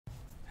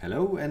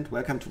Hello and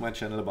welcome to my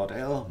channel about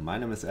L. My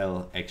name is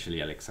L,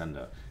 actually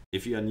Alexander.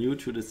 If you are new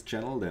to this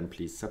channel, then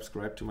please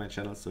subscribe to my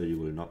channel so you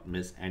will not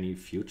miss any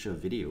future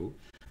video.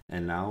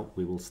 And now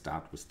we will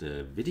start with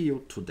the video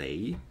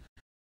today.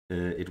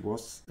 It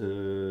was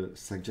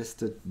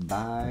suggested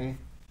by,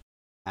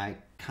 I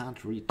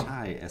can't read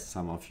Thai as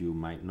some of you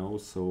might know,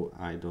 so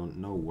I don't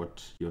know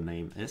what your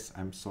name is.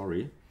 I'm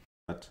sorry,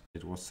 but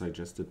it was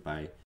suggested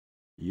by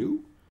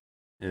you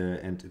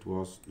and it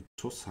was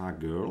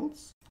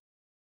TOSSAGIRLS.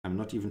 I'm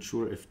not even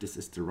sure if this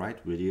is the right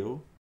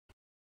video.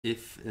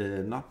 If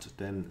not,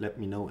 then let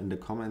me know in the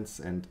comments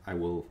and I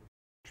will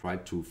try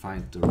to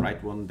find the right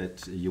one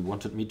that you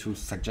wanted me to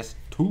suggest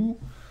to.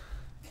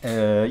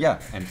 Yeah,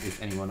 and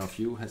if any one of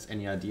you has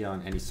any idea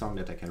on any song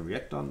that I can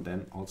react on,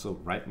 then also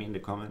write me in the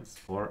comments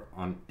or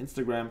on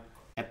Instagram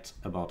at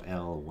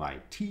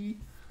aboutalyt.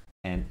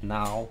 And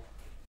now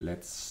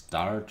let's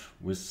start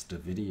with the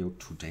video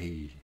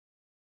today.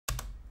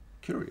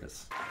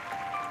 Curious.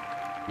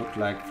 Look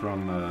like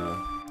from a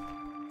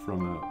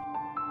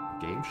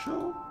game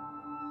show?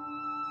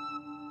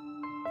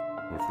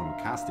 Or from a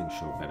casting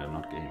show, better,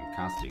 not game,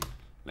 casting.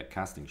 Like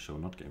casting show,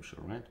 not game show,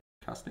 right?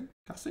 Casting?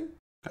 Casting?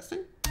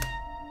 Casting?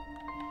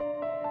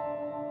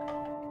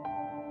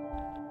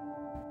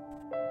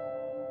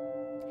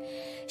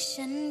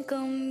ฉันก็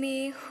มี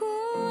หั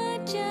ว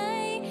ใจ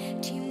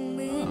ที่เห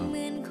มื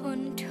อนค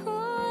นทั่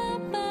ว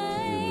ไป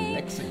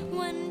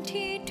วัน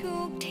ที่ถู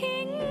ก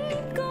ทิ้ง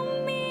ก็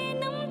มี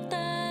น้ำต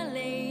าแล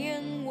ะยั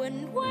งหวั่น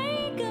ไหว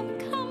กับ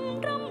ค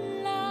ำร่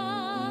ำลา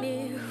มี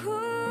หั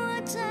ว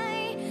ใจ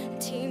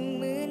ที่เห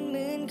มือ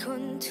นค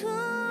นทั่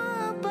ว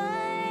ไป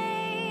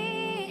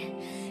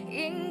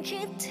ยิ่ง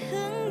คิด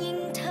ถึงยิ่ง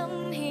ท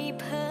ำให้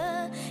เพ้อ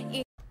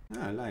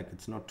I like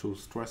it's not too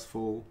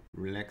stressful,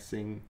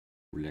 relaxing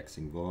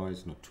voice,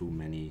 not too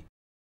many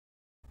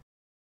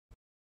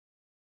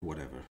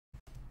whatever,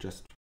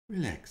 just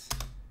relax.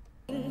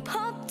 พ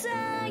บเธอ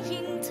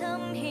ยิ่งท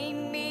ำให้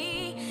มี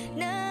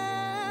น้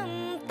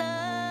ำตา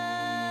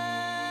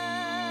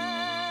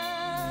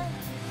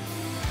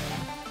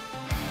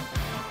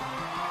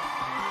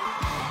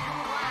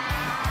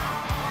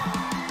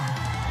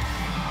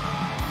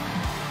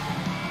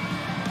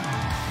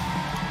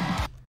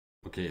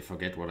Okay,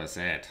 forget what I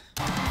said.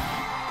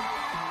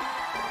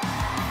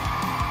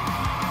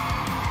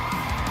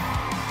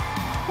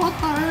 What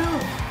the hell?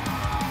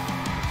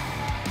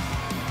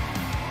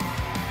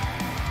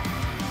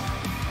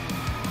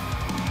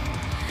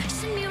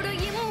 ฉันมีรอย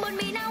ยิ้มบนใ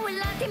บหน้าเว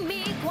ลาที่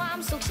มีความ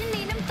สุขฉัน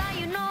มีน้ำตาอ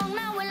ยู่นองห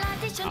น้าเวลา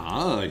ที่ฉัน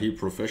Ah, he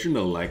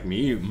professional like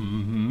me.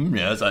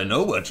 Yes, I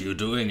know what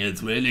you're doing.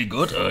 It's really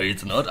good.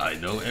 It's not. I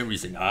know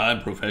everything. I'm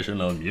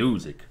professional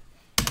music.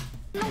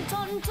 น้องท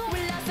นทุกเว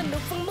ลาสนุ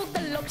กฟังมุกต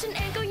ลกฉันเ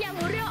องก็ยัง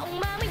หัวเราะออก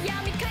มาไม่อยา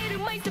กมีใครหรือ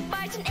ไม่สบ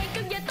ายฉันเอง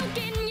ก็ยังต้อง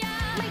กินยา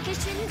ไม่เคย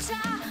ชินช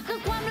าคือ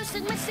ความรู้สึ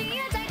กมันเสีย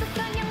ใจทุกค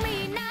รั้งยังมี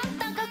น้ำ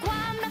ตากับคว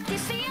ามรักที่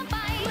เสียไป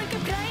เหมือนกั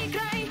บใค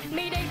รไ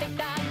ม่ได้แตก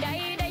ต่างใด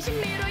ฉัน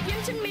มีรอยยิ้ม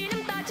ฉันมีน้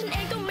ำตาฉันเอ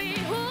งก็มี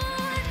หั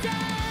วใจ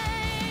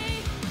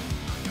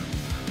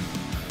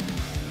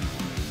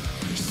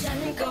ฉัน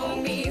ก็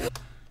มี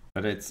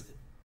But it's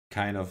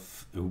kind of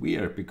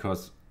weird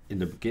because in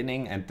the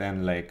beginning and then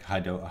like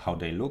how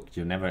they look,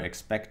 you never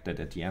expect that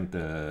at the end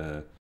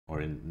or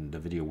in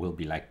the video will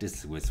be like this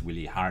with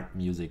really hard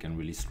music and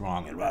really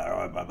strong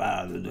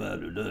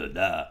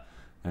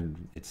and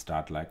it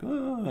start like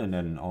and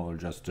then all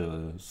just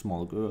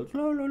small girls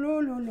la la la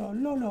la la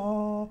la la.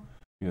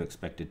 You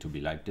expect it to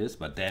be like this,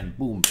 but then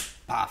boom,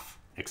 puff,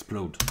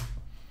 explode.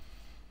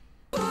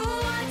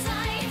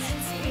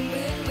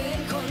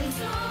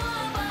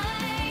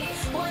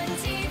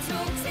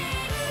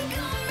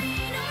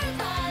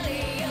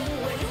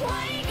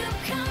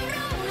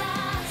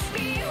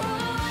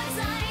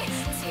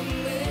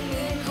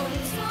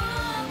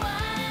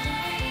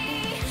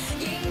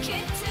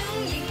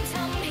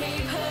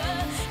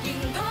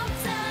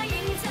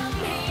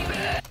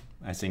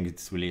 I think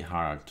it's really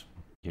hard.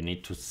 You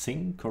need to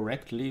sing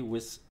correctly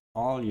with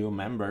all your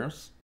members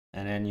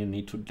and then you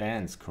need to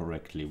dance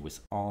correctly with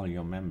all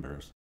your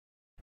members.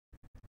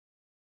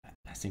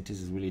 I think this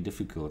is really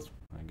difficult.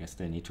 I guess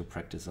they need to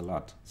practice a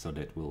lot so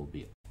that we'll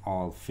be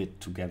all fit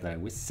together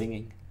with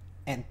singing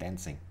and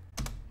dancing.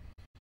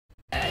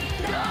 What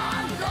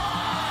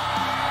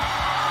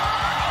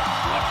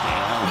the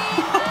hell?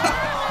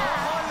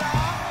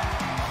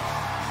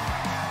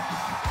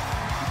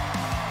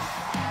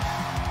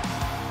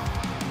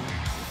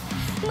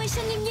 เมื่อ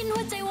ฉันยังยินหั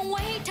วใจวังไว้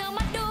ให้เธอม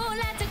าดู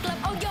แลจะกลับ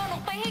เอาโยนออ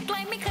กไปให้ไกล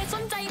ไม่เคยส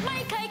นใจไม่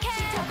เคยแคร์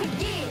ที่เธอข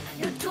ยี้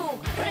ดูถูก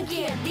รังเ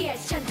กียจเดียด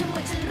ฉันทำเหมื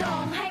อนฉันร้อ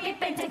งให้ไม่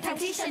เป็นทั้ง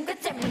ที่ฉันก็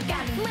เจ็บเหมือนกั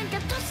นเหมือนกั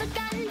บทศ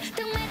กัณฐ์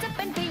ถึงแม้จะเ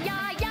ป็นพญา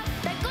ยักษ์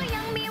แต่ก็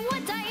ยังมีหัว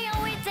ใจเอา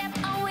ไว้เจ็บ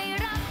เอาไว้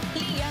รักแ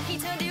ละอยากให้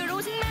เธอได้รู้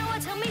ถึงแม้ว่า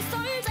เธอไม่ส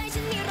นใจ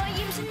ฉันมีรอย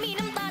ยิ้มฉันมี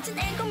น้ำตาฉัน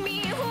เองก็มี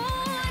หั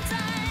วใจ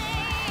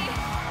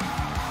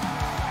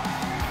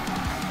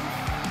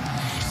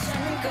ฉั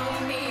นก็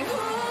มี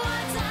หัว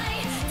ใจ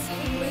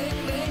ที่เหมือ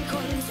นค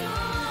นทั่ว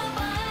ไป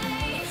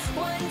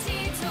วัน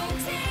ที่ถูก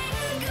ทิ้ง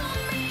ก็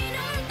มี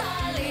น้ำตา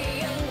และ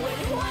ยังหวั่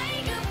นไหว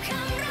กับค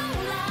ำร่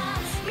ำลา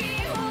มี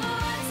หัว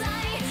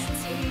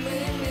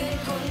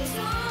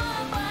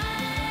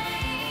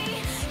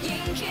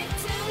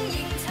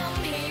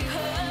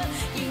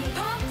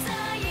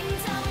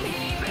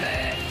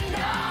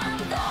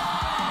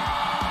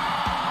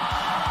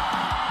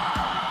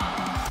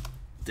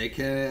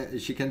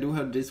she can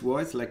do this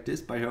voice like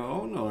this by her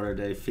own, or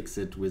they fix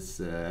it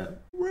with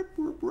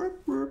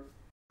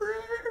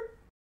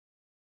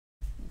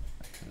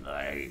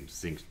I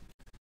think,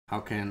 how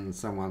can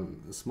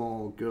someone, a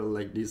small girl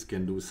like this,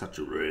 can do such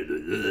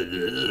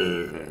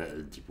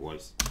a deep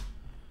voice?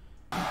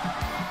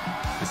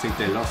 I think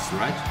they lost,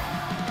 right?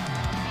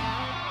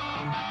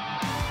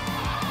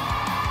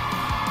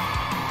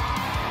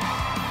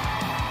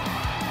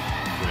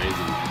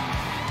 Crazy.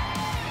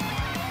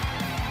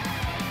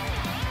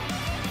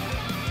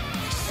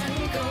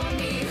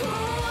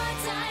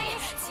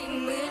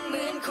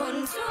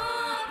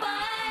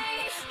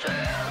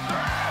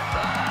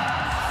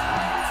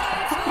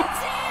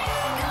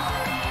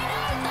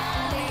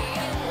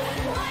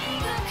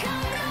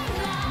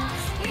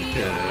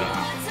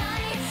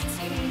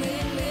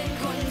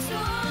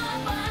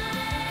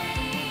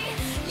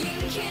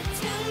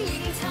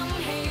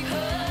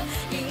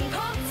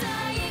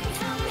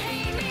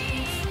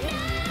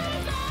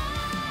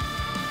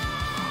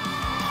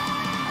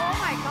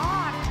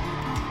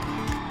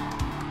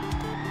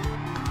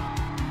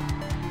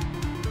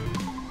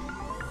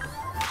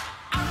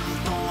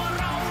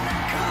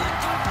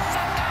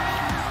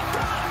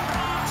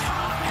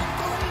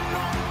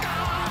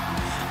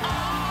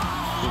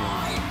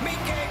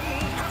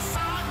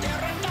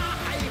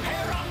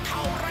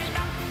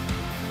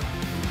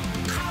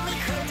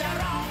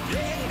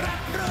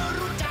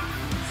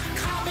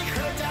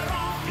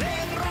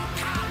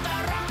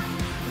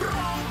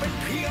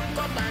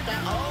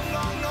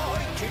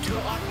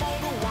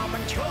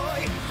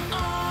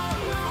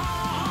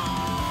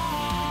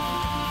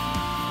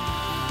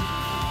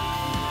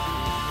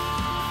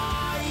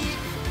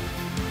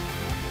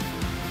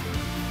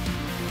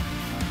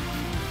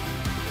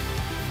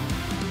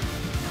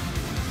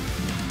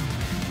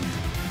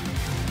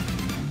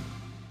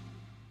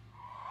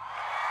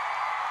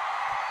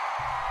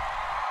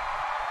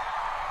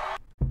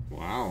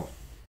 Wow,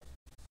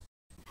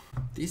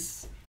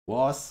 this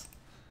was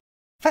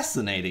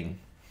fascinating,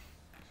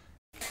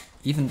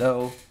 even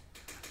though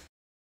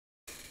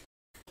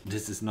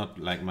this is not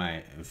like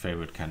my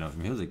favorite kind of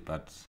music,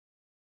 but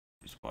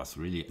it was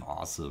really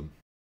awesome.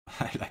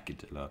 I like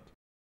it a lot.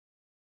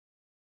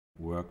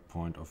 Work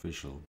Point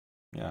Official.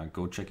 Yeah,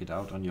 go check it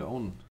out on your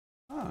own.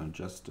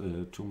 Just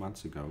 2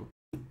 months ago.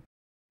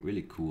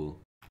 Really cool.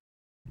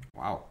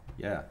 Wow,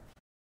 yeah.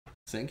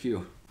 Thank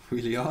you.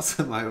 Really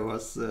awesome. I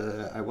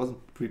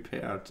wasn't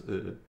prepared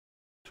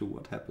to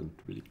what happened.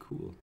 Really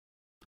cool.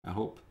 I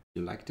hope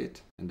you liked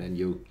it, and then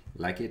you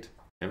like it.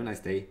 Have a nice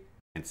day,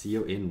 and see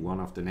you in one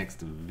of the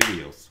next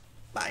videos.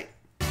 Bye.